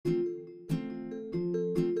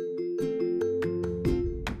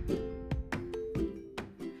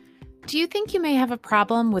Do you think you may have a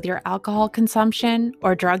problem with your alcohol consumption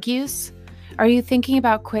or drug use? Are you thinking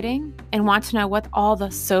about quitting and want to know what all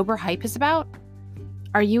the sober hype is about?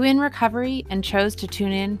 Are you in recovery and chose to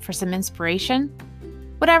tune in for some inspiration?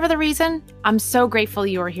 Whatever the reason, I'm so grateful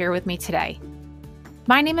you are here with me today.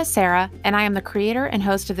 My name is Sarah, and I am the creator and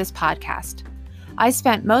host of this podcast. I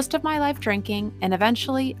spent most of my life drinking, and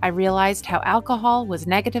eventually I realized how alcohol was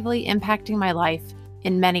negatively impacting my life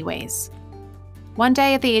in many ways. One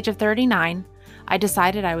day at the age of 39, I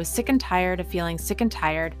decided I was sick and tired of feeling sick and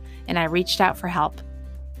tired, and I reached out for help.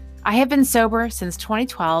 I have been sober since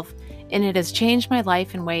 2012, and it has changed my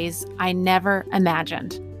life in ways I never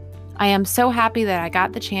imagined. I am so happy that I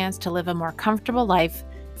got the chance to live a more comfortable life,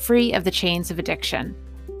 free of the chains of addiction.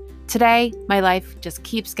 Today, my life just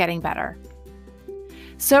keeps getting better.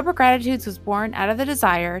 Sober Gratitudes was born out of the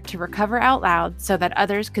desire to recover out loud so that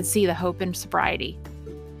others could see the hope in sobriety.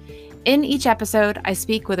 In each episode, I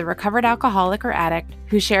speak with a recovered alcoholic or addict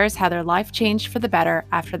who shares how their life changed for the better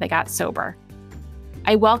after they got sober.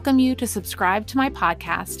 I welcome you to subscribe to my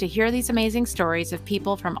podcast to hear these amazing stories of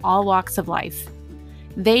people from all walks of life.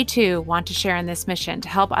 They too want to share in this mission to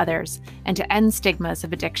help others and to end stigmas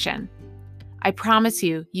of addiction. I promise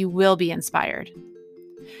you, you will be inspired.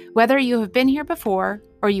 Whether you have been here before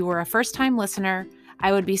or you were a first-time listener,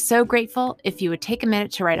 I would be so grateful if you would take a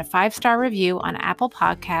minute to write a 5-star review on Apple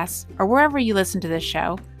Podcasts or wherever you listen to this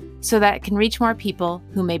show so that it can reach more people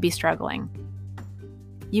who may be struggling.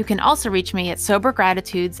 You can also reach me at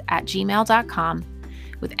sobergratitudes@gmail.com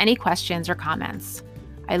with any questions or comments.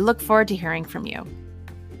 I look forward to hearing from you.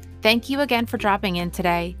 Thank you again for dropping in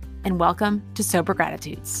today, and welcome to Sober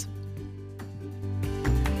Gratitudes.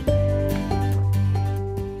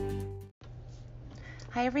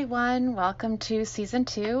 Hi everyone, welcome to Season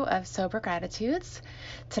 2 of Sober Gratitudes.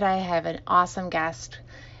 Today I have an awesome guest.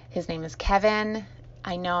 His name is Kevin.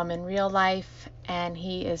 I know him in real life, and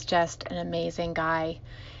he is just an amazing guy.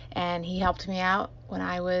 And he helped me out when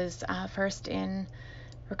I was first in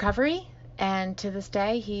recovery, and to this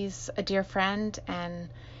day he's a dear friend, and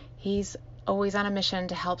he's always on a mission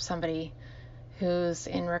to help somebody who's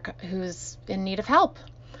in need of help.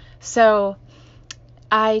 So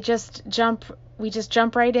we just jump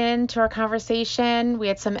right into our conversation. We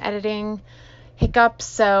had some editing hiccups,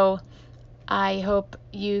 so I hope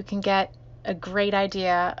you can get a great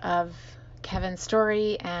idea of Kevin's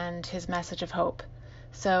story and his message of hope.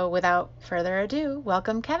 So without further ado,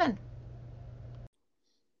 welcome Kevin.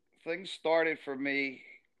 Things started for me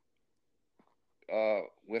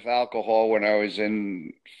with alcohol when I was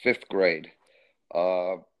in 5th grade.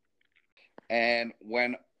 And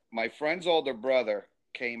when my friend's older brother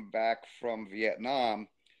came back from Vietnam,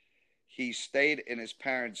 he stayed in his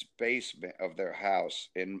parents' basement of their house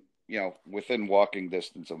within walking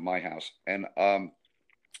distance of my house. And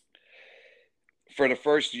for the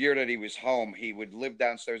first year that he was home, he would live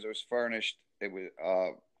downstairs. It was furnished.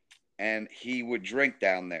 And he would drink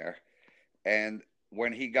down there. And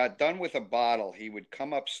when he got done with a bottle, he would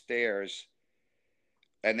come upstairs,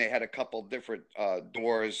 and they had a couple different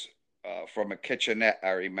doors from a kitchenette, I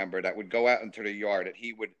remember, that would go out into the yard, and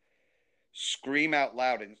he would scream out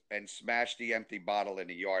loud and smash the empty bottle in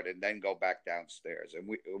the yard and then go back downstairs. And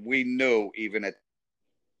we knew even that,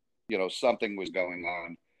 something was going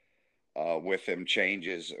on with him,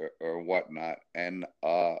 changes or whatnot. And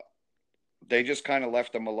they just kind of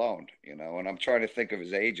left him alone, and I'm trying to think of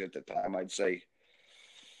his age at the time. I'd say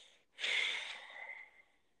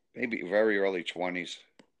maybe very early 20s.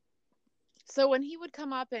 So when he would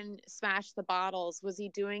come up and smash the bottles, was he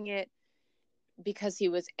doing it because he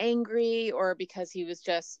was angry or because he was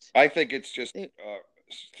just... I think it's just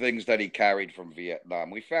things that he carried from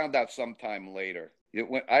Vietnam. We found out sometime later.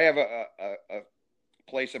 I have a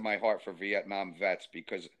place in my heart for Vietnam vets,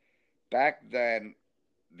 because back then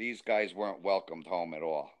these guys weren't welcomed home at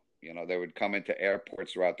all. They would come into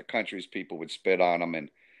airports throughout the countries. People would spit on them.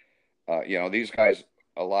 And, these guys,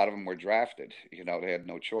 a lot of them were drafted. They had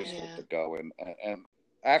no choice but to go. And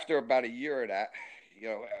after about a year of that,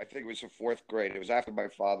 I think it was in 4th grade. It was after my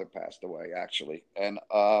father passed away, actually. And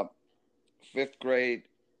 5th grade,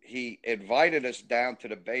 he invited us down to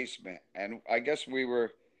the basement. And I guess we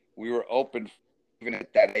were open, even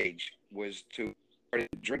at that age, was to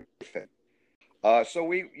drink with him. So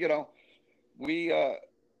we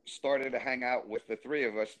started to hang out with the three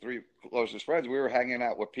of us, three closest friends. We were hanging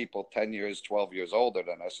out with people 10 years, 12 years older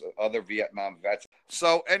than us, other Vietnam vets.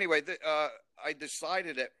 So anyway, I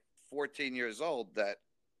decided at 14 years old that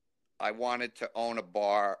I wanted to own a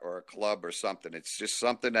bar or a club or something. It's just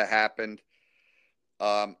something that happened.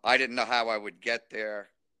 I didn't know how I would get there.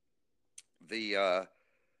 I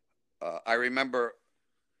remember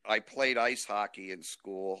I played ice hockey in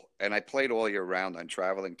school, and I played all year round on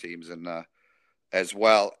traveling teams and as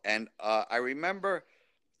well. And I remember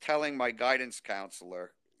telling my guidance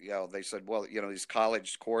counselor, they said, well, these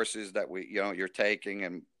college courses that you're taking,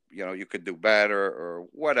 and you could do better or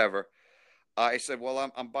whatever. I said,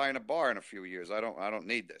 well, I'm buying a bar in a few years. I don't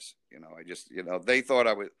need this. I just, they thought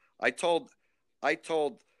I was. I told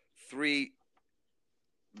three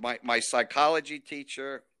my psychology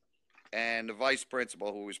teacher and the vice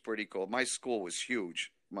principal, who was pretty cool. My school was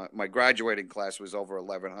huge. My graduating class was over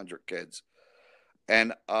 1,100 kids,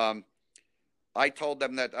 and I told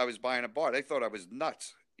them that I was buying a bar. They thought I was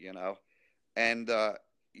nuts. And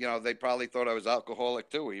they probably thought I was alcoholic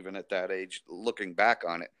too, even at that age, looking back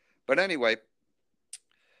on it. But anyway,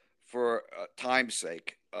 for time's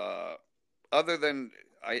sake, other than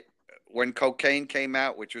when cocaine came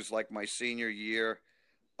out, which was like my senior year,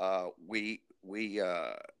 we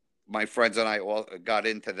my friends and I all got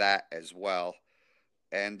into that as well,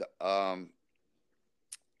 and I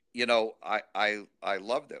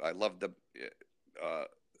loved it. I loved the uh,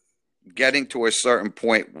 getting to a certain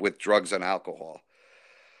point with drugs and alcohol.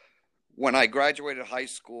 When I graduated high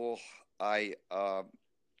school, I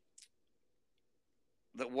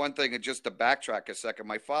the one thing, and just to backtrack a second,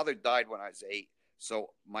 my father died when I was 8,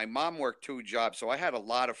 so my mom worked 2 jobs, so I had a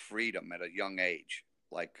lot of freedom at a young age,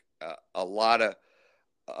 like a lot of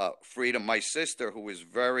freedom. My sister, who was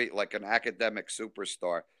very like an academic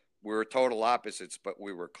superstar, we were total opposites, but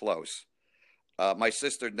we were close. My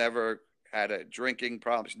sister never had a drinking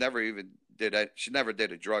problem. She never even did it. She never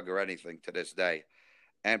did a drug or anything to this day.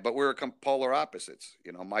 But we were polar opposites.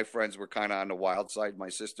 My friends were kind of on the wild side. My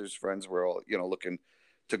sister's friends were all, looking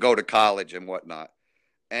to go to college and whatnot.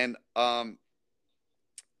 And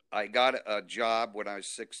I got a job when I was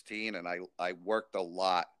 16, and I worked a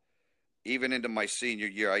lot, even into my senior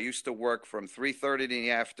year. I used to work from 3:30 in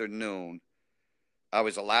the afternoon. I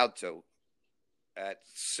was allowed to, at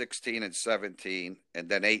 16 and 17 and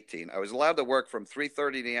then 18. I was allowed to work from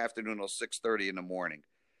 3:30 in the afternoon till 6:30 in the morning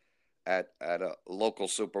at a local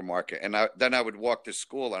supermarket. And then I would walk to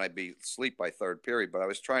school, and I'd be asleep by third period, but I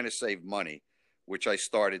was trying to save money, which I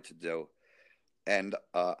started to do. And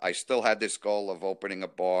I still had this goal of opening a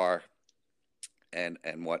bar and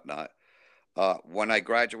whatnot. When I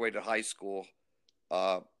graduated high school,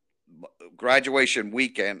 uh, graduation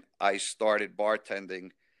weekend, I started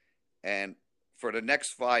bartending, and for the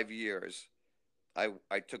next 5 years,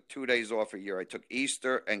 I took 2 days off a year. I took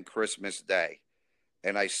Easter and Christmas Day,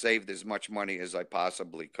 and I saved as much money as I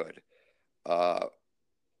possibly could. Uh,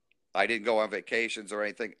 I didn't go on vacations or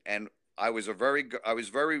anything, and I was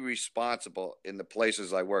very responsible in the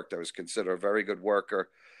places I worked. I was considered a very good worker.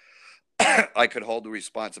 I could hold the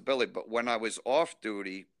responsibility, but when I was off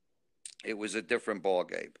duty, it was a different ball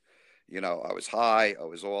game. I was high, I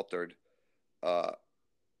was altered. Uh,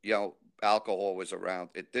 Alcohol was around.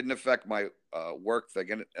 It didn't affect my work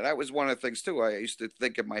thing, and that was one of the things too. I used to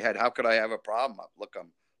think in my head, how could I have a problem? Look,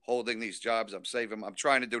 I'm holding these jobs, I'm saving, I'm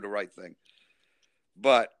trying to do the right thing,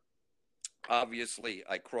 but obviously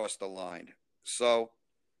I crossed the line. So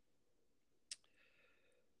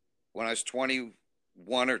when I was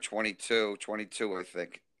 21 or 22, I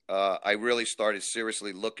think, I really started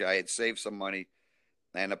seriously looking. I had saved some money,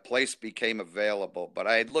 and a place became available, but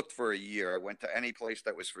I had looked for a year. I went to any place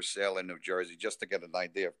that was for sale in New Jersey just to get an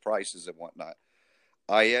idea of prices and whatnot.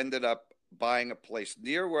 I ended up buying a place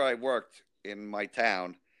near where I worked in my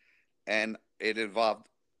town, and it involved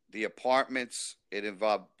the apartments, it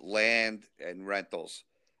involved land and rentals.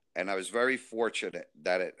 And I was very fortunate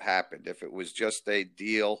that it happened. If it was just a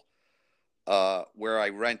deal where I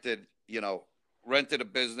rented a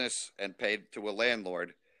business and paid to a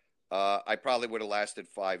landlord, I probably would have lasted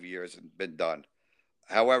 5 years and been done.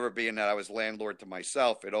 However, being that I was landlord to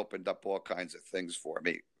myself, it opened up all kinds of things for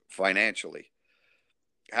me financially.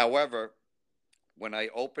 However, when I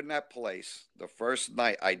opened that place the first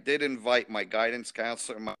night, I did invite my guidance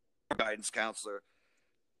counselor,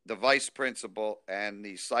 the vice principal, and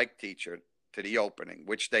the psych teacher to the opening,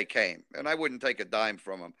 which they came, and I wouldn't take a dime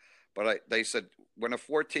from them. But they said, when a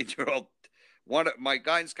 14-year-old, one of my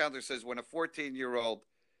guidance counselor says, when a 14-year-old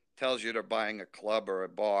tells you they're buying a club or a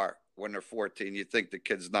bar when they're 14, you think the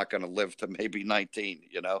kid's not going to live to maybe 19.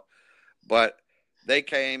 But they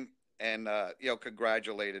came and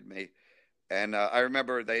congratulated me, and I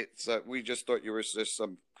remember they said, we just thought you were just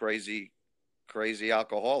some crazy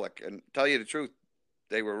alcoholic, and tell you the truth,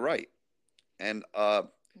 they were right. And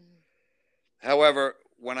however,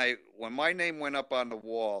 when my name went up on the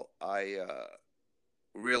wall, I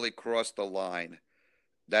really crossed the line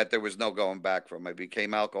that there was no going back from. I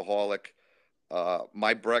became alcoholic.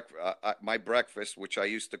 my breakfast, which I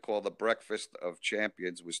used to call the breakfast of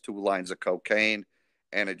champions, was 2 lines of cocaine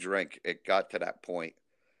and a drink. It got to that point,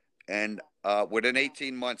 and within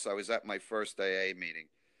 18 months, I was at my first AA meeting.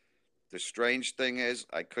 The strange thing is,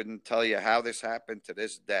 I couldn't tell you how this happened to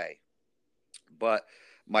this day, but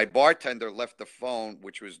my bartender left the phone,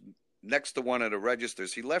 which was next to one of the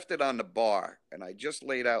registers. He left it on the bar, and I just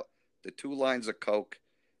laid out the 2 lines of coke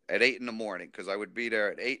at 8 in the morning because I would be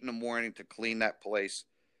there at 8 in the morning to clean that place.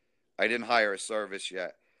 I didn't hire a service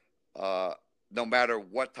yet. Uh, no matter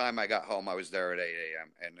what time I got home, I was there at 8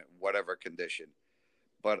 a.m. and whatever condition.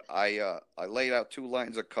 But I laid out 2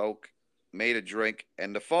 lines of coke, made a drink,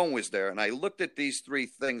 and the phone was there. And I looked at these three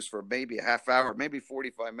things for maybe a half hour, maybe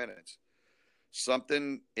 45 minutes.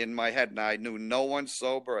 Something in my head, and I knew no one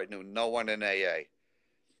sober. I knew no one in AA.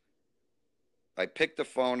 I picked the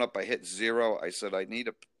phone up. I hit zero. I said, I need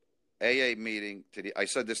a AA meeting. I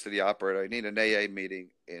said this to the operator. I need an AA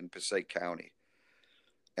meeting in Passaic County.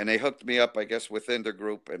 And they hooked me up, I guess, within the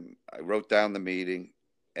group. And I wrote down the meeting.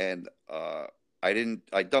 And I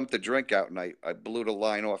dumped the drink out and I blew the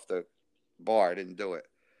line off the bar. I didn't do it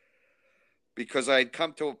because I had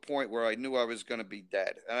come to a point where I knew I was going to be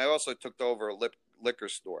dead. And I also took over a liquor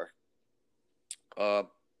store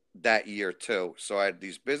that year too. So I had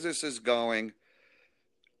these businesses going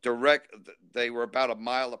direct. They were about a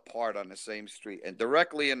mile apart on the same street, and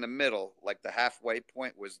directly in the middle, like the halfway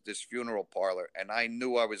point, was this funeral parlor. And I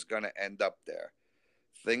knew I was going to end up there.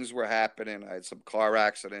 Things were happening. I had some car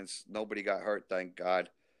accidents. Nobody got hurt, thank God.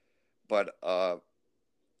 But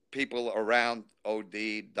people around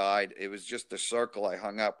OD died. It was just a circle I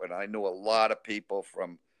hung up, and I knew a lot of people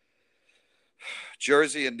from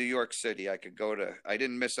Jersey and New York City. I could go to. I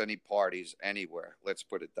didn't miss any parties anywhere. Let's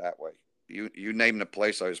put it that way. You name the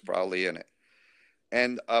place, I was probably in it.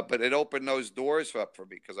 And but it opened those doors up for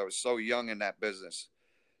me because I was so young in that business.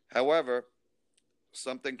 However,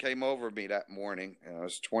 something came over me that morning, and I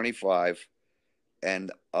was 25,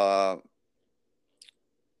 and I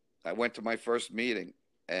went to my first meeting,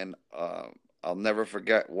 and I'll never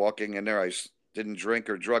forget walking in there. I didn't drink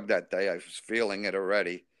or drug that day. I was feeling it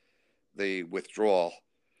already, the withdrawal.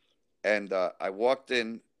 And I walked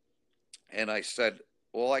in, and I said,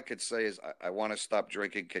 all I could say is, I want to stop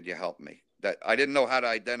drinking. Can you help me? That I didn't know how to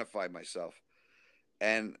identify myself.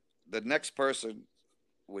 And the next person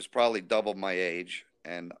was probably double my age,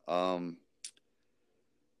 and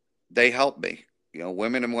they helped me. You know,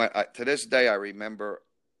 women and to this day, I remember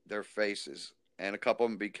their faces, and a couple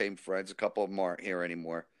of them became friends. A couple of them aren't here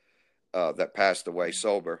anymore that passed away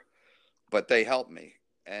sober, but they helped me,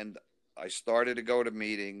 and I started to go to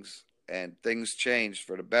meetings, and things changed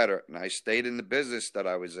for the better. And I stayed in the business that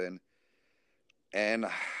I was in, and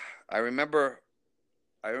I remember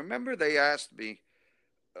they asked me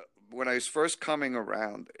when I was first coming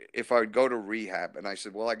around if I would go to rehab, and I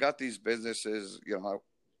said, "Well, I got these businesses, you know,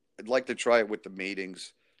 I'd like to try it with the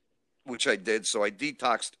meetings," which I did. So I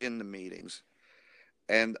detoxed in the meetings,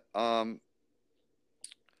 and the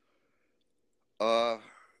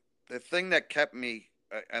thing that kept me,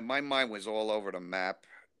 and my mind was all over the map.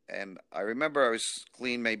 And I remember I was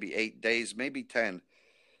clean maybe 8 days, maybe 10.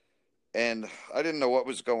 And I didn't know what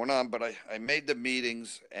was going on, but I made the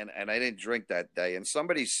meetings, and I didn't drink that day. And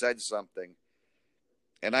somebody said something,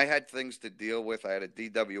 and I had things to deal with. I had a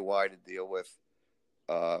DWI to deal with.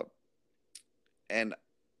 And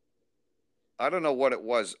I don't know what it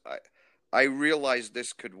was. I realized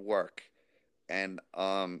this could work. And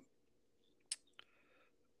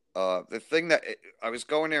the thing that I was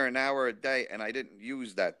going there an hour a day, and I didn't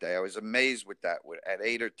use that day. I was amazed with that. At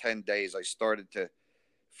 8 or 10 days, I started to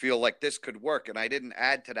feel like this could work, and I didn't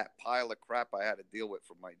add to that pile of crap I had to deal with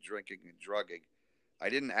from my drinking and drugging. I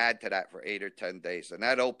didn't add to that for 8 or 10 days, and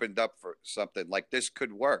that opened up for something like this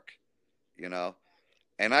could work, you know.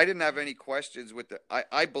 And I didn't have any questions with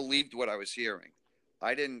I believed what I was hearing.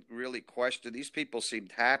 I didn't really question. These people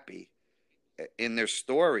seemed happy in their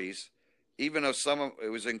stories, even though it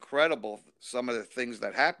was incredible, some of the things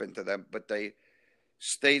that happened to them, but they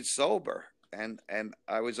stayed sober. And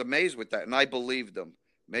I was amazed with that. And I believed them.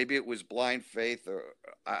 Maybe it was blind faith, or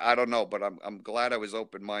I don't know, but I'm glad I was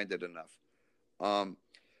open-minded enough.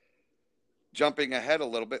 Jumping ahead a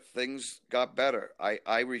little bit, things got better.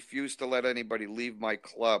 I refused to let anybody leave my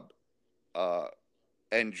club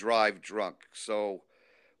and drive drunk. So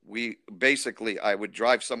I would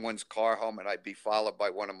drive someone's car home, and I'd be followed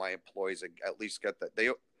by one of my employees and at least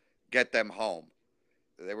get them home.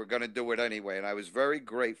 They were going to do it anyway. And I was very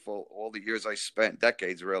grateful all the years I spent,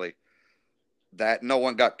 decades really, that no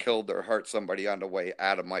one got killed or hurt somebody on the way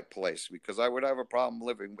out of my place, because I would have a problem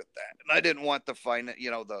living with that. And I didn't want to find,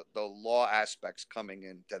 the law aspects coming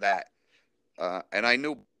into that. And I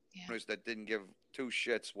knew Yeah. owners that didn't give two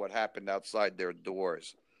shits what happened outside their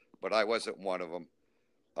doors, but I wasn't one of them.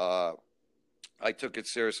 Uh, I took it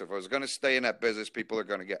serious. If I was going to stay in that business, people are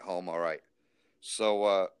going to get home all right.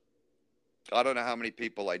 So I don't know how many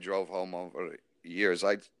people I drove home over the years.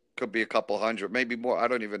 I could be a couple hundred, maybe more. I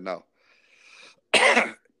don't even know.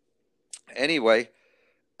 Anyway,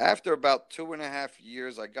 after about 2.5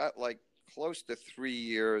 years, I got like close to 3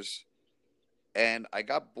 years, and I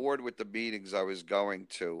got bored with the meetings I was going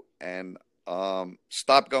to, and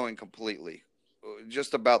stopped going completely.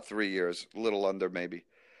 Just about 3 years, a little under maybe,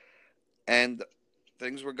 and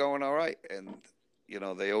things were going all right. And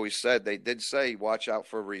they always said, they did say, watch out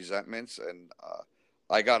for resentments, and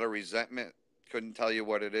I got a resentment. Couldn't tell you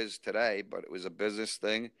what it is today, but it was a business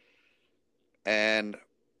thing, and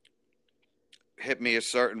hit me a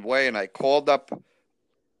certain way. And I called up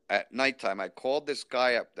at nighttime. I called this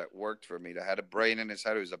guy up that worked for me, that had a brain in his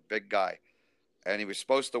head. He was a big guy, and he was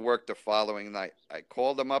supposed to work the following night. I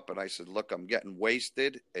called him up and I said, look, I'm getting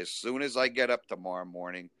wasted. As soon as I get up tomorrow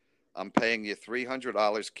morning, I'm paying you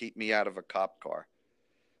 $300. Keep me out of a cop car.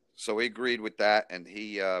 So he agreed with that, and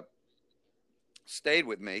he stayed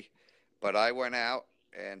with me. But I went out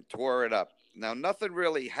and tore it up. Now, nothing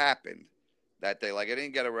really happened that day. Like, I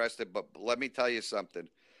didn't get arrested, but let me tell you something.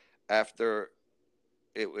 After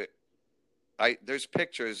there's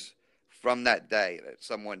pictures from that day that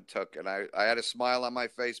someone took, and I had a smile on my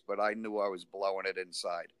face, but I knew I was blowing it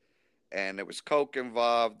inside. And there was coke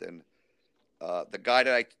involved, and the guy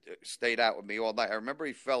that I stayed out with me all night, I remember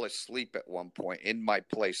he fell asleep at one point in my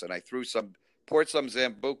place, and I poured some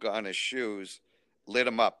Zambuca on his shoes, lit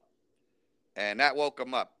him up, and that woke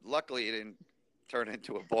him up. Luckily, it didn't turn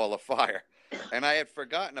into a ball of fire. And I had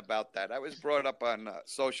forgotten about that. I was brought up on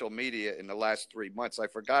social media in the last 3 months. I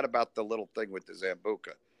forgot about the little thing with the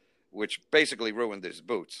Zambuca, which basically ruined his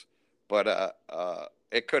boots. But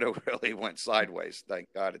it could have really went sideways.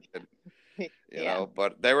 Thank God it didn't. Yeah.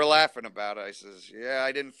 But they were laughing about it. I says, yeah,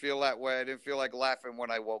 I didn't feel that way. I didn't feel like laughing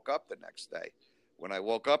when I woke up the next day. When I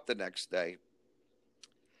woke up the next day,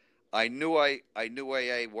 I knew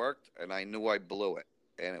AA worked, and I knew I blew it.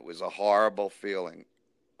 And it was a horrible feeling.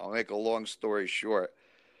 I'll make a long story short.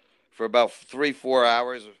 For about 3-4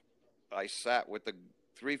 hours, I sat with the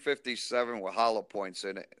 357 with hollow points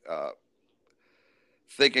in it,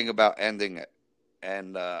 thinking about ending it.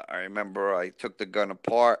 And I remember I took the gun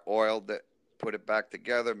apart, oiled it, put it back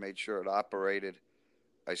together, made sure it operated.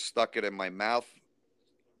 I stuck it in my mouth,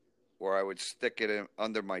 or I would stick it in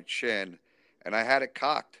under my chin, and I had it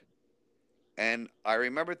cocked. And I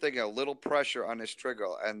remember thinking, a little pressure on this trigger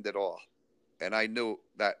will end it all. And I knew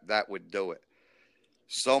that would do it.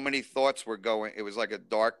 So many thoughts were going. It was like a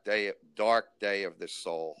dark day of the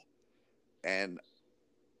soul. And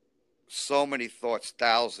so many thoughts,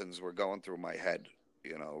 thousands, were going through my head.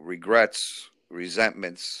 Regrets,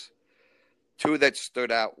 resentments. Two that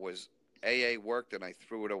stood out was AA worked, and I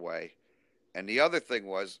threw it away. And the other thing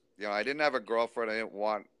was, I didn't have a girlfriend. I didn't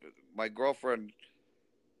want my girlfriend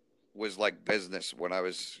was like business when I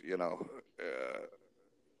was,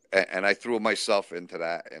 and I threw myself into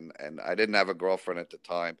that, and I didn't have a girlfriend at the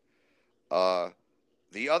time. Uh,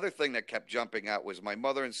 the other thing that kept jumping out was my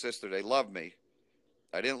mother and sister. They loved me.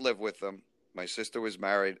 I didn't live with them. My sister was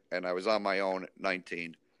married, and I was on my own at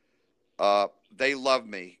 19. They loved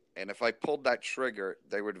me, and if I pulled that trigger,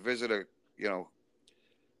 they would visit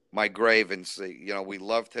my grave and say, we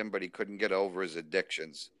loved him, but he couldn't get over his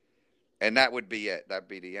addictions, and that would be it. That'd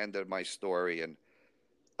be the end of my story, and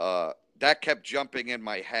that kept jumping in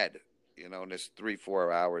my head, in this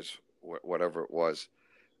 3-4 hours, whatever it was.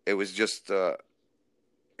 It was just,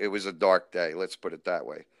 it was a dark day. Let's put it that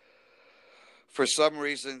way. For some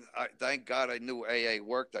reason, thank God I knew AA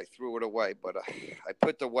worked. I threw it away, but I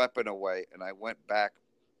put the weapon away, and I went back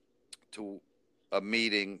to a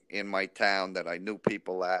meeting in my town that I knew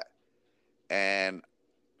people at, and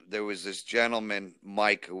there was this gentleman,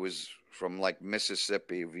 Mike, who was from like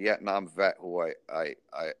Mississippi, Vietnam vet, who I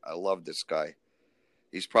love this guy.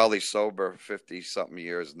 He's probably sober 50 something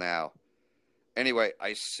years now. Anyway,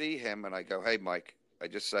 I see him and I go, hey, Mike, I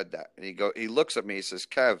just said that. And he looks at me, he says,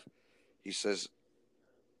 Kev, he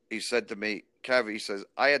said to me, Kev, he says,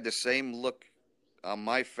 I had the same look on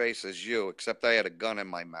my face as you, except I had a gun in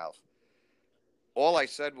my mouth. All I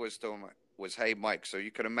said was to him was, hey, Mike. So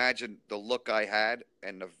you can imagine the look I had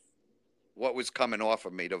and what was coming off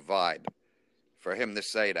of me, the vibe, for him to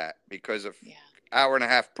say that, because hour and a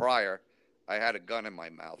half prior, I had a gun in my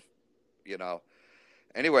mouth,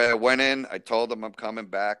 Anyway, I went in. I told them I'm coming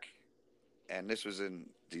back, and this was in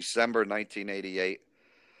December 1988.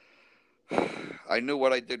 I knew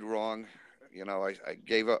what I did wrong. I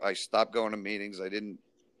gave up. I stopped going to meetings. I didn't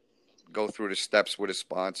go through the steps with a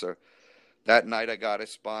sponsor. That night, I got a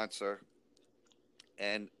sponsor,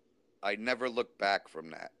 and I never looked back from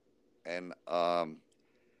that. And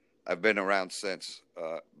I've been around since.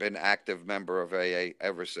 Been active member of AA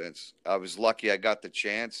ever since. I was lucky I got the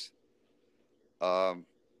chance, um,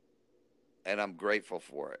 and I'm grateful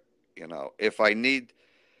for it. If I need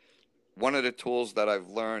one of the tools that I've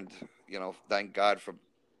learned, thank God for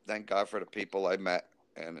the people I met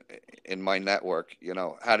and in my network.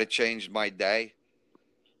 How to change my day.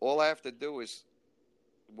 All I have to do is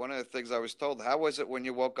one of the things I was told. How was it when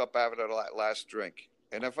you woke up after that last drink?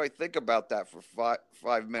 And if I think about that for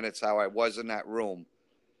 5 minutes, how I was in that room,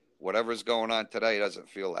 whatever's going on today doesn't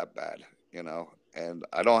feel that bad. And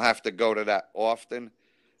I don't have to go to that often,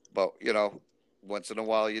 but once in a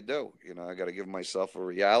while you do. I got to give myself a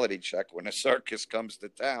reality check when a circus comes to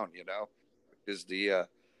town. Is Yeah.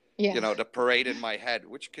 the parade in my head,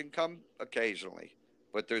 which can come occasionally,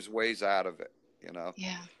 but there's ways out of it.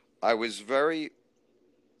 Yeah. I was very,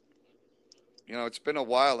 it's been a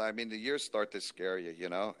while. I mean, the years start to scare you,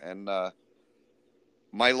 and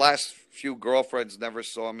my last few girlfriends never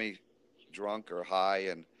saw me drunk or high,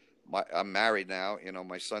 and I'm married now.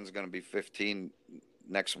 My son's going to be 15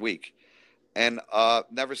 next week, and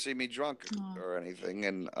never see me drunk Aw. or anything.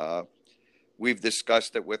 And we've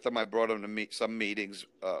discussed it with him. I brought him to meet some meetings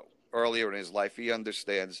earlier in his life. He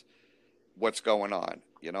understands what's going on.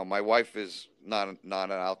 My wife is not an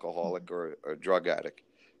alcoholic or a drug addict.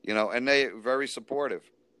 And they are very supportive.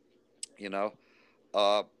 You know,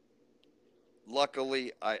 uh,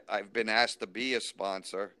 luckily I've been asked to be a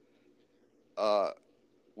sponsor, uh,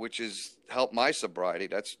 which has helped my sobriety.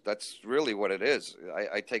 That's really what it is.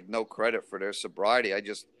 I take no credit for their sobriety. I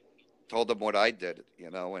just told them what I did.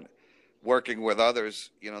 And working with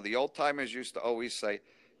others. The old timers used to always say,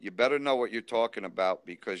 "You better know what you're talking about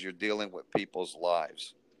because you're dealing with people's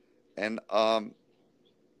lives." And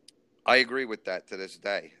I agree with that to this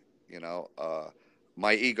day. You know, uh,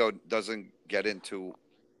 my ego doesn't get into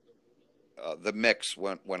the mix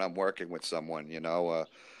when I'm working with someone.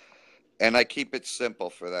 And I keep it simple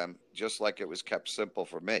for them, just like it was kept simple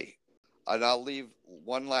for me. And I'll leave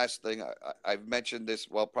one last thing. I've mentioned this.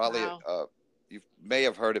 Well, probably Wow. you may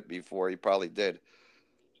have heard it before. You probably did.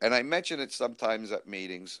 And I mention it sometimes at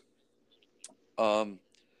meetings. Um,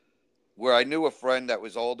 where I knew a friend that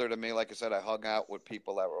was older than me. Like I said, I hung out with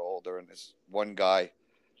people that were older, and this one guy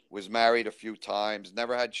was married a few times,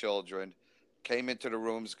 never had children, came into the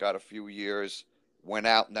rooms, got a few years, went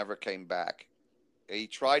out, never came back. He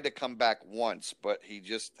tried to come back once, but he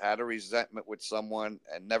just had a resentment with someone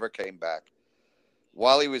and never came back.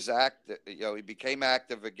 While he was active, he became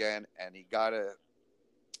active again, and he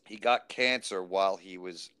got cancer while he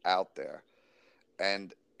was out there,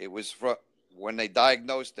 and it was when they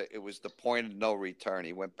diagnosed it, it was the point of no return.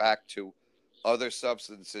 He went back to other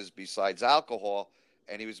substances besides alcohol,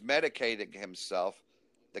 and he was medicating himself.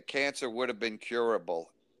 The cancer would have been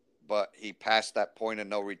curable, but he passed that point of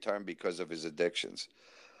no return because of his addictions.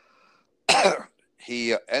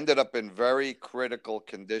 He ended up in very critical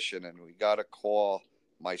condition, and we got a call.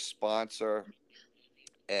 My sponsor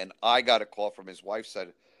and I got a call from his wife.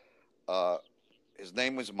 Said uh, his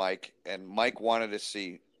name was Mike, and Mike wanted to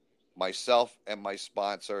see myself and my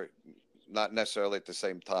sponsor, not necessarily at the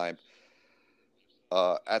same time,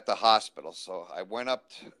 at the hospital. So I went up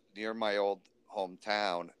near my old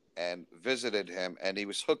hometown and visited him, and he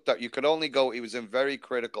was hooked up. You could only go, he was in very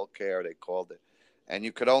critical care, they called it, and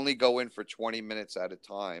you could only go in for 20 minutes at a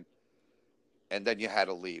time, and then you had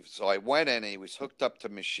to leave. So I went in, and he was hooked up to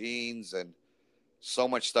machines and so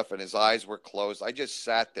much stuff, and his eyes were closed. I just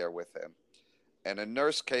sat there with him. And a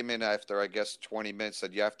nurse came in after, I guess, 20 minutes,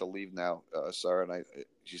 said, "You have to leave now, sir." And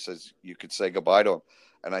she says, "You could say goodbye to him."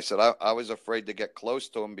 And I said, I was afraid to get close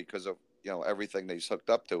to him because of, everything that he's hooked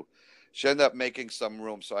up to. She ended up making some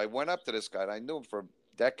room. So I went up to this guy, and I knew him for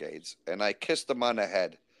decades, and I kissed him on the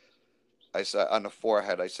head. I said, on the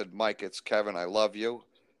forehead, I said, "Mike, it's Kevin. I love you,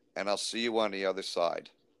 and I'll see you on the other side."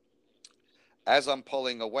 As I'm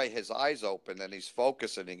pulling away, his eyes open, and he's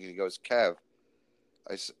focusing, and he goes, "Kev."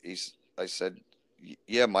 I said,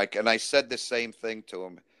 "Yeah, Mike." And I said the same thing to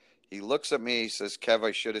him. He looks at me. He says, "Kev,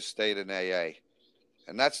 I should have stayed in AA."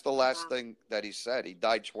 And that's the last Wow. thing that he said. He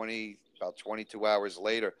died about 22 hours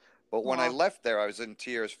later. But when I Wow. left there, I was in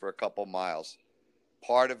tears for a couple miles.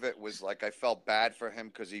 Part of it was like I felt bad for him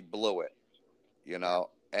because he blew it.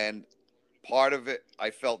 And part of it,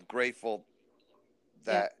 I felt grateful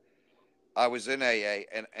Yeah. that I was in AA,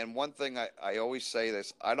 and one thing I always say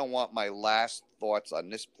this: I don't want my last thoughts on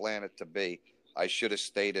this planet to be, I should have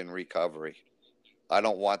stayed in recovery. I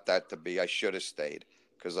don't want that to be, I should have stayed,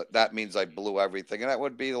 because that means I blew everything, and that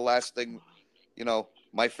would be the last thing,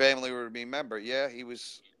 my family would remember. Yeah, he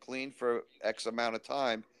was clean for X amount of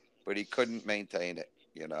time, but he couldn't maintain it,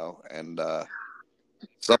 and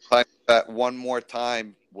sometimes that one more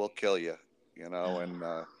time will kill you, and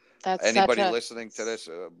That's anybody listening to this,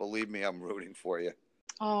 believe me, I'm rooting for you.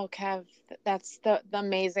 Oh, Kev, that's the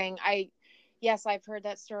amazing. Yes, I've heard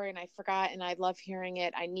that story and I forgot, and I love hearing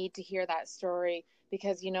it. I need to hear that story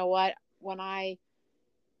because you know what? When I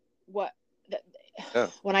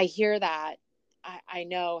hear that, I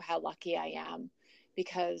know how lucky I am,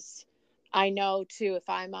 because I know too, if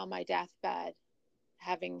I'm on my deathbed,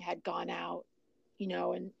 having had gone out,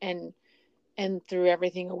 and threw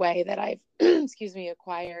everything away that I've,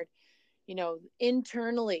 acquired,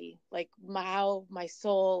 internally, like how my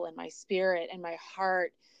soul and my spirit and my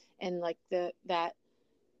heart and like that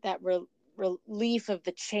relief of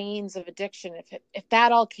the chains of addiction, if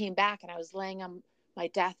that all came back and I was laying on my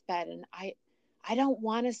deathbed, and I don't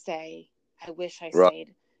want to say I wish I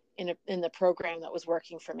stayed in the program that was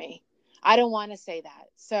working for me. I don't want to say that.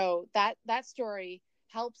 So that story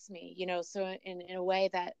helps me, so in a way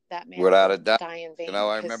that man without a doubt die in vain.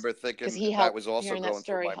 I remember thinking that was also going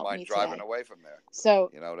through my mind driving away from there.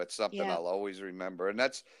 So that's something I'll always remember. And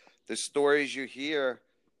that's the stories you hear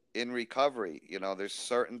in recovery. There's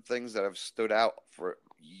certain things that have stood out for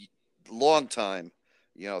a long time,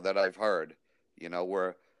 that I've heard,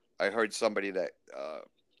 where I heard somebody that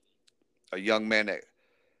a young man that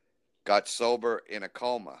got sober in a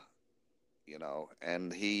coma,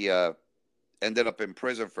 and he ended up in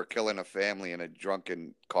prison for killing a family in a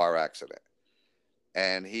drunken car accident.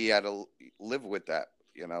 And he had to live with that,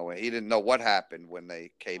 and he didn't know what happened when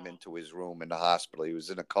they came into his room in the hospital. He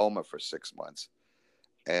was in a coma for 6 months,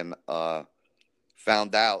 and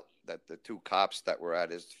found out that the two cops that were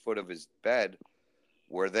at his foot of his bed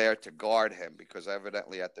were there to guard him, because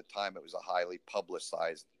evidently at the time it was a highly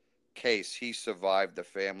publicized case. He survived. The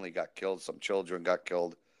family got killed. Some children got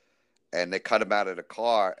killed. And they cut him out of the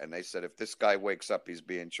car, and they said, if this guy wakes up, he's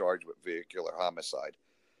being charged with vehicular homicide.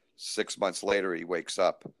 6 months later, he wakes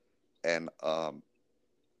up, and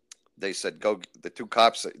they said, go. The two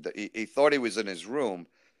cops, he thought he was in his room,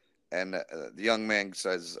 and the young man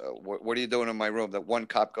says, what are you doing in my room? That one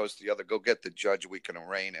cop goes to the other, go get the judge, we can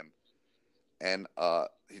arraign him. And the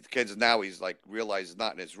kid's now, he's like, realizes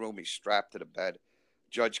not in his room, he's strapped to the bed.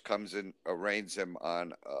 Judge comes in, arraigns him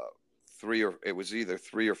on it was either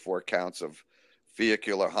 3 or 4 counts of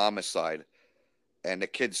vehicular homicide. And the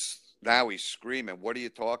kid's now, he's screaming, what are you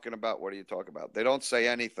talking about? What are you talking about? They don't say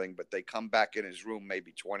anything, but they come back in his room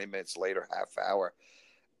maybe 20 minutes later, half hour,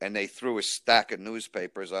 and they threw a stack of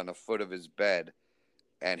newspapers on the foot of his bed.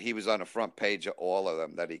 And he was on the front page of all of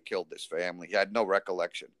them, that he killed this family. He had no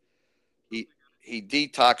recollection. He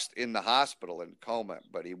detoxed in the hospital in coma,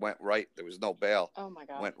 but he went right, there was no bail. Oh my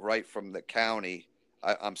God. Went right from the county,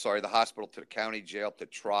 the hospital to the county jail to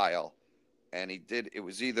trial. And it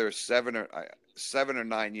was either 7 or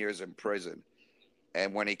 9 years in prison.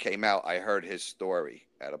 And when he came out, I heard his story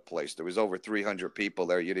at a place. There was over 300 people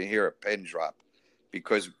there. You didn't hear a pin drop,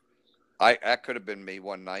 because that could have been me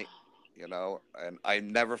one night, and I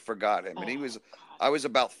never forgot him. And I was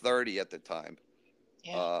about 30 at the time.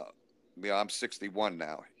 Yeah. I'm 61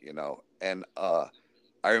 now, and I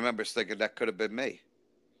remember thinking that could have been me,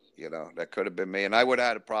 that could have been me. And I would have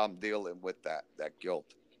had a problem dealing with that guilt.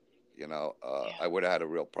 I would have had a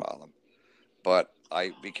real problem, but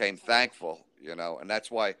I became thankful, and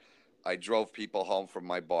that's why I drove people home from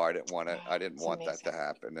my bar. I didn't want that to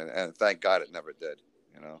happen. And thank God it never did,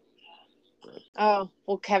 Oh,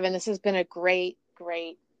 well, Kevin, this has been a great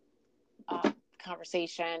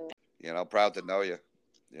conversation. Proud to know you,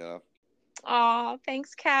 Oh,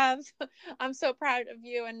 thanks, Kev. I'm so proud of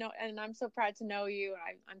you, and I'm so proud to know you.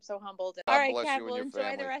 I'm so humbled. All right, Kev, we'll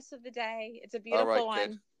enjoy the rest of the day. It's a beautiful one.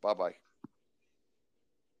 Kid. Bye-bye.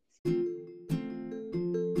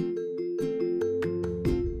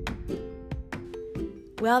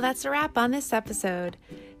 Well, that's a wrap on this episode.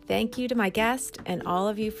 Thank you to my guest and all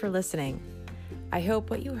of you for listening. I hope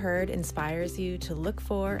what you heard inspires you to look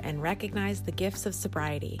for and recognize the gifts of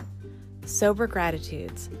sobriety. Sober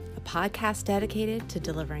Gratitudes, a podcast dedicated to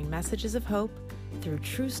delivering messages of hope through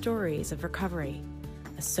true stories of recovery.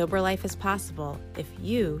 A sober life is possible if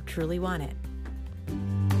you truly want it.